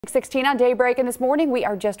16 on Daybreak, and this morning we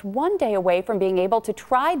are just one day away from being able to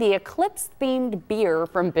try the eclipse-themed beer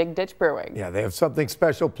from Big Ditch Brewing. Yeah, they have something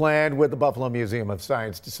special planned with the Buffalo Museum of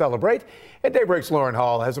Science to celebrate. And Daybreak's Lauren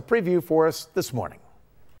Hall has a preview for us this morning.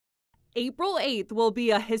 April 8th will be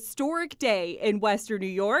a historic day in Western New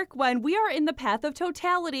York when we are in the path of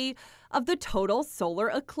totality of the total solar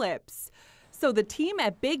eclipse. So the team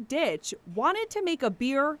at Big Ditch wanted to make a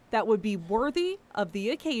beer that would be worthy of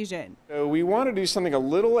the occasion. So we want to do something a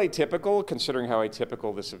little atypical, considering how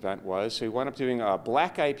atypical this event was. So we wound up doing a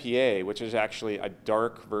black IPA, which is actually a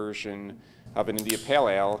dark version of an India Pale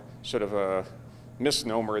Ale, sort of a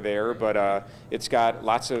misnomer there, but it's got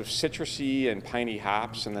lots of citrusy and piney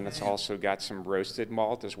hops, and then it's also got some roasted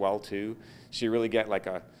malt as well too. So you really get like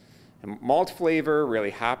a malt flavor, really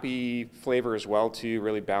hoppy flavor as well too,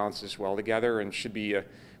 really balances well together and should be a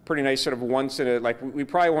pretty nice sort of once in a, like we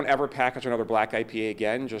probably won't ever package another black IPA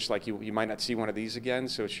again, just like you might not see one of these again,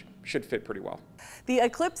 so it should fit pretty well. The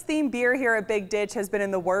Eclipse themed beer here at Big Ditch has been in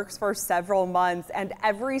the works for several months, and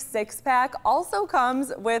every 6-pack also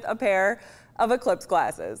comes with a pair of Eclipse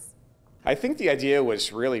glasses. I think the idea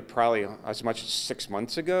was really probably as much as 6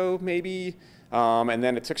 months ago, maybe. And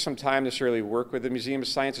then it took some time to really work with the Museum of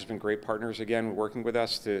Science. There's been great partners, again, working with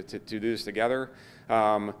us to do this together.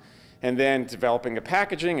 And then developing the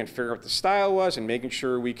packaging and figuring out what the style was and making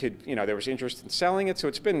sure we could, there was interest in selling it. So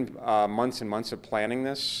it's been months and months of planning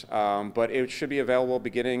this, but it should be available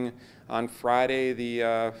beginning on Friday, the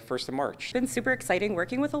 1st of March. It's been super exciting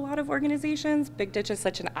working with a lot of organizations. Big Ditch is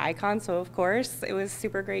such an icon, so of course it was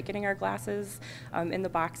super great getting our glasses in the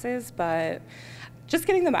boxes, but just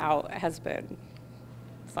getting them out has been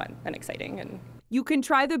fun and exciting. You can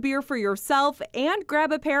try the beer for yourself and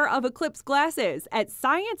grab a pair of Eclipse glasses at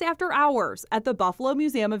Science After Hours at the Buffalo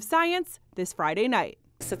Museum of Science this Friday night.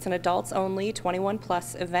 It's an adults only 21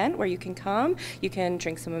 plus event where you can come, you can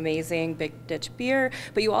drink some amazing Big Ditch beer,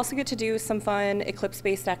 but you also get to do some fun eclipse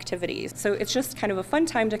based activities. So it's just kind of a fun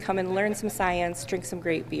time to come and learn some science, drink some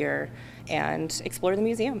great beer, and explore the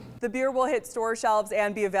museum. The beer will hit store shelves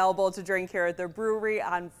and be available to drink here at the brewery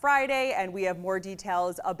on Friday, and we have more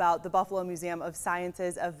details about the Buffalo Museum of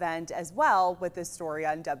Science's event as well with this story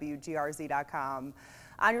on WGRZ.com.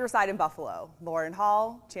 On your side in Buffalo, Lauren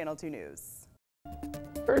Hall, Channel 2 News.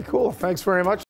 Very cool. Thanks very much.